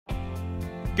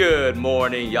Good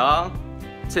morning, y'all.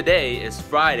 Today is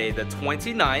Friday the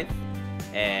 29th,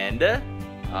 and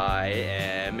I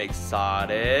am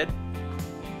excited.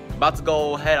 About to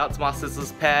go head out to my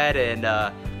sister's pad and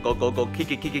go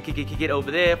kick it over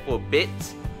there for a bit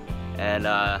and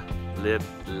live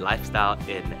lifestyle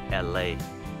in LA.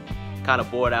 Kind of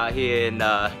bored out here in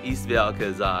Eastville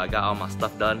because I got all my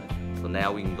stuff done, so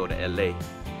now we can go to LA.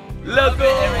 Let's go!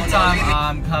 Every time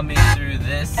I'm coming through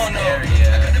this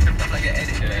area,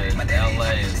 because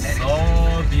LA is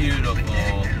so beautiful.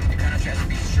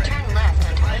 Turn left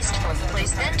onto Eastfield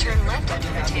Place, then turn left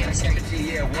onto Mateo Street.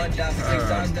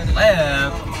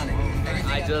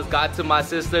 I just got to my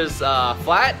sister's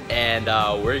flat, and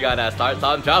we're gonna start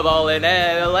some trouble in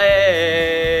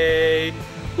LA.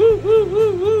 Woo, woo,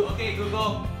 woo, woo. Okay,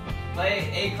 Google,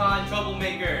 play Akon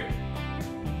Troublemaker.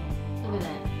 Look at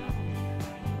that.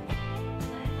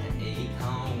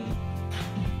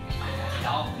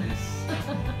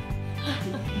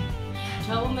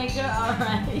 Troublemaker,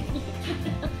 alright.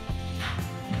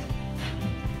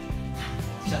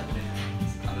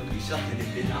 I'm gonna be shucking in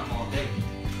Vietnam all day.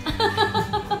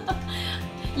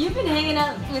 You've been hanging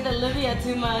out with Olivia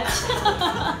too much.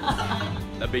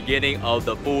 The beginning of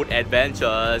the food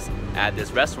adventures at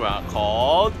this restaurant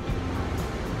called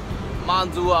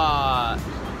Manzua.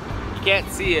 You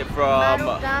can't see it from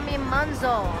Marugame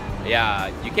Manzo. yeah,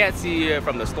 you can't see it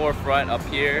from the storefront up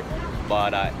here,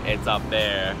 but it's up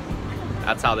there.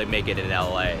 That's how they make it in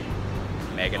LA.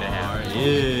 Making it happen.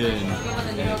 It's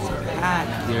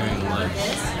packed during lunch.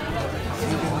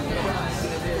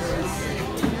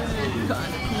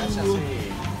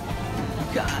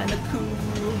 Kinda cool.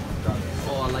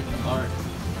 Oh, I like the art.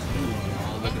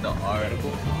 Oh, look at the art.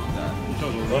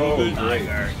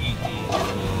 Tiger eating.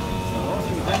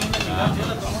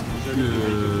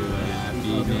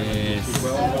 Goodness.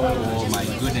 Oh my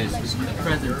goodness. The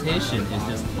presentation is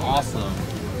just awesome.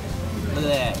 Look at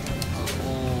that.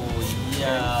 Oh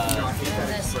yeah.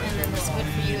 This, and then the squid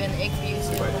for you and the egg for you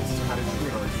too.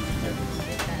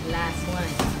 That last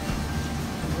one.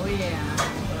 Oh yeah.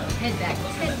 Head back,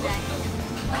 head back.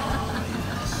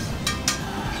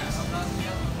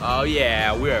 Oh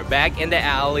yeah, we are back in the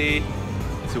alley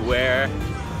to where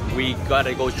we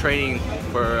gotta go training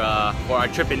for our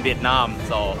trip in Vietnam.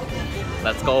 So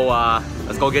let's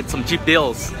go get some cheap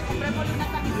deals.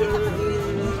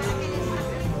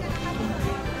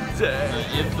 The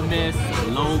infamous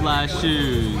Lola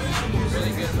shoes.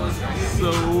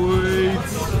 Sweet.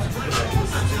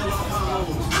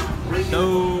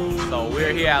 So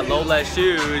we're here at Lola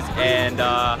Shoes, and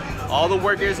all the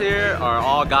workers here are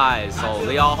all guys, so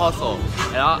they all hustle.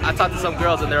 And I talked to some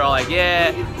girls, and they're all like,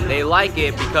 yeah, they like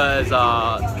it because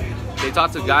they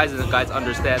talk to guys, and the guys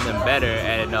understand them better,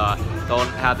 and don't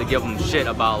have to give them shit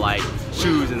about like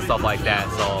shoes and stuff like that.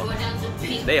 So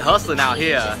they hustling out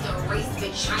here.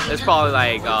 It's probably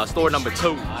like store number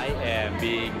 2. I am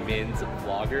being Min's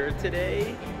vlogger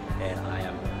today, and I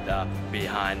am the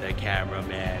behind the camera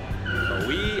man. So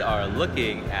we are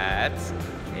looking at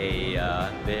a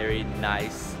very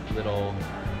nice little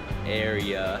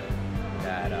area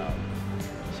that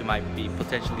she might be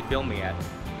potentially filming at.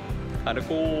 Kind of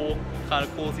cool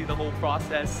to see the whole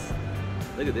process.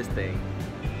 Look at this thing.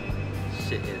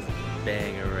 Shit is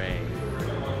bang-a-rang.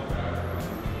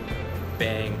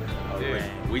 Bang.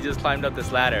 We just climbed up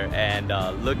this ladder and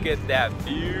look at that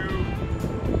view.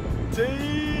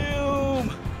 Damn!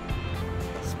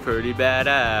 It's pretty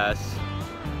badass.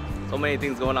 So many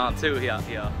things going on too here.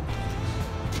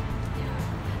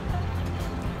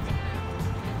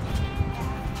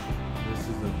 This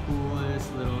is the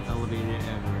coolest little elevator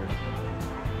ever.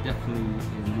 Definitely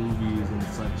in movies and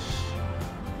such.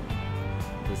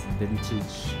 This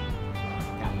vintage.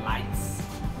 Got lights.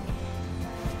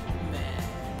 Man.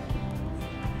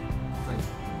 It's like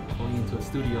going into a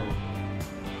studio.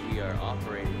 We are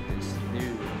operating this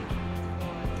new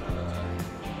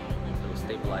little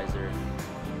stabilizer.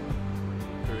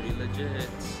 Pretty legit.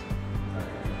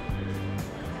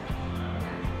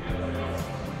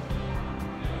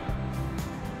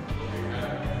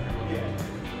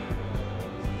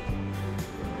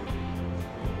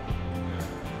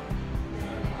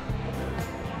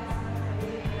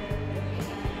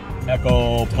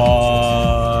 Echo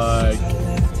Park.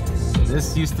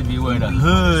 This used to be where the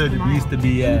hood used to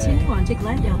be at. Continue on to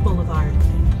Glendale Boulevard.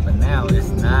 But now it's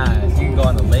not. You can go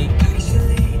on the lake.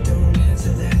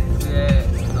 Yeah.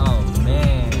 Oh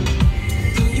man.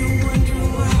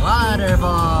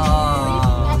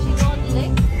 Waterfall.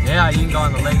 Yeah, you can go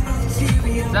on the lake.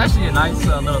 It's actually a nice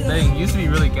little thing. It used to be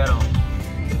really ghetto.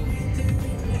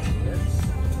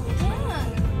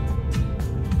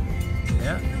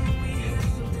 Yeah.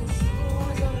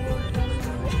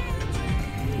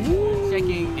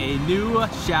 checking a new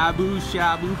shabu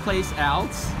shabu place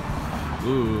out.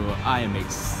 Ooh, I am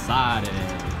excited.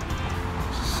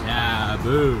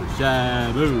 Shabu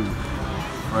shabu,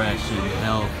 fresh and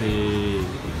healthy.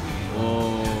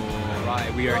 Oh.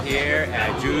 Alright, we are here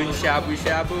at June Shabu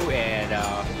Shabu and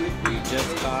we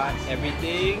just got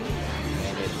everything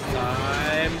and it's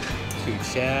time to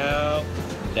chow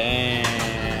down.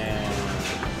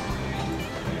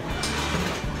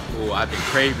 Oh, I've been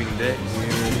craving this. Here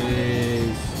it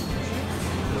is.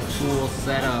 The full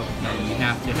setup that you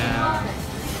have to have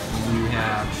when you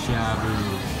have shabu.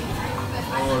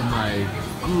 Oh my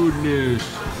goodness.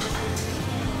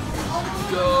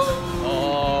 Go.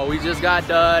 Oh, we just got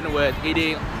done with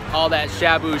eating all that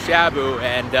shabu shabu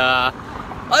and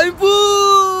I'm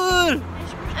full!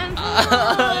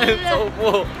 I'm so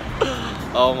full.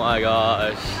 Oh my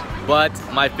gosh. But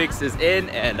my fix is in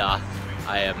and I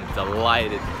am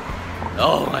delighted.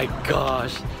 Oh my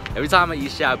gosh. Every time I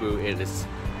eat shabu, it is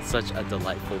such a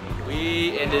delightful meal.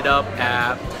 We ended up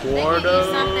at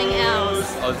Porto's. Something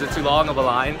else. Oh, is it too long of a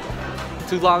line?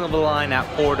 Too long of a line at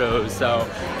Porto's, so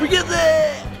forget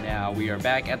that! Now we are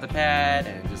back at the pad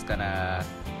and just gonna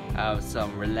have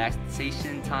some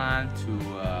relaxation time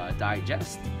to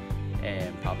digest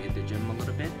and probably hit the gym a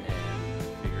little bit and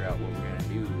figure out what we're gonna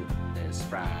do this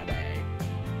Friday.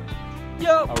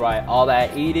 Yo! Alright, all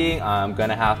that eating, I'm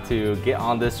gonna have to get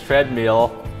on this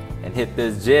treadmill and hit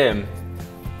this gym.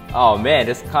 Oh man,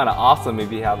 it's kind of awesome if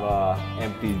you have a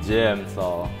empty gym,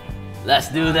 so let's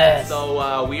do this.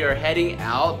 So we are heading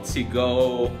out to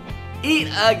go eat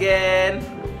again.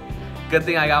 Good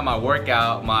thing I got my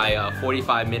workout, my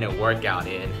 45-minute workout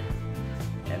in,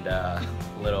 and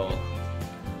little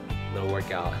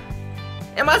workout.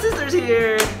 And my sister's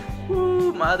here.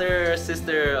 Woo, my other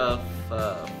sister of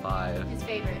 5. His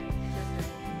favorite.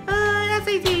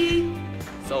 SAT.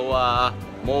 So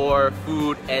more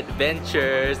food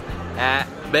adventures at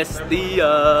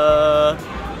Bestia.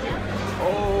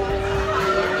 Oh.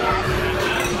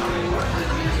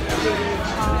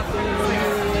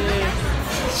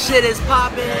 Shit is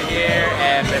popping here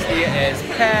and Bestia is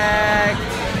packed.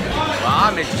 Well,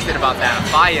 I'm interested about that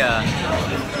fire.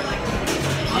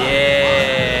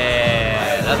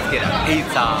 Yeah, let's get a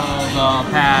pizza.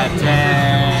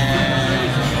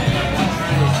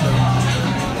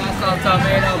 Some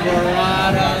tomato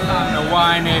burrata. Time to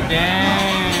wind it down.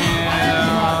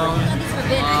 I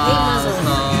hate mussels.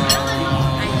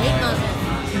 I hate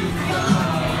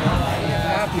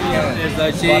mussels. It's a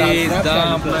cheese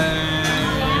dumpling.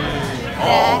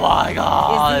 Oh my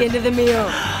god. It's the end of the meal.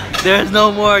 There's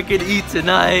no more I can eat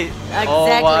tonight. Exactly.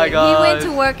 Oh my god. He went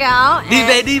to work out.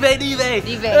 Dive.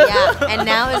 Yeah. And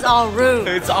now it's all rude.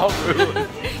 It's all rude.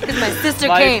 Because my sister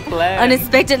My came plan.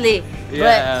 unexpectedly.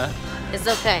 Yeah. But it's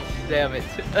okay. Damn it.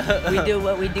 We do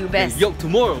what we do best. Yo,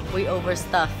 tomorrow. We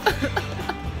overstuff.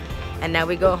 And now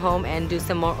we go home and do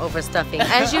some more overstuffing.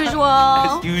 As usual.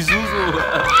 Oh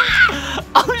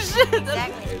shit.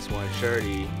 Exactly. It's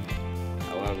 1:30.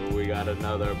 However, we got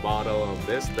another bottle of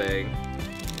this thing.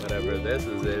 Whatever this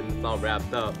is in, it's all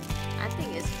wrapped up. I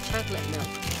think it's chocolate milk.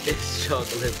 It's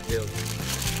chocolate milk.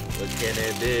 What can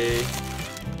it be?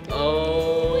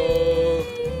 Oh,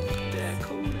 that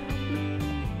cool.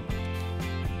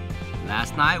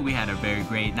 Last night we had a very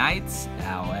great night.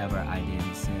 However, I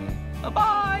didn't say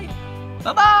bye-bye.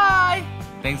 Bye-bye.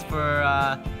 Thanks for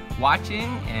watching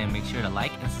and make sure to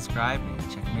like and subscribe and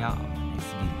check me out on the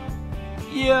next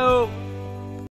video. Yo!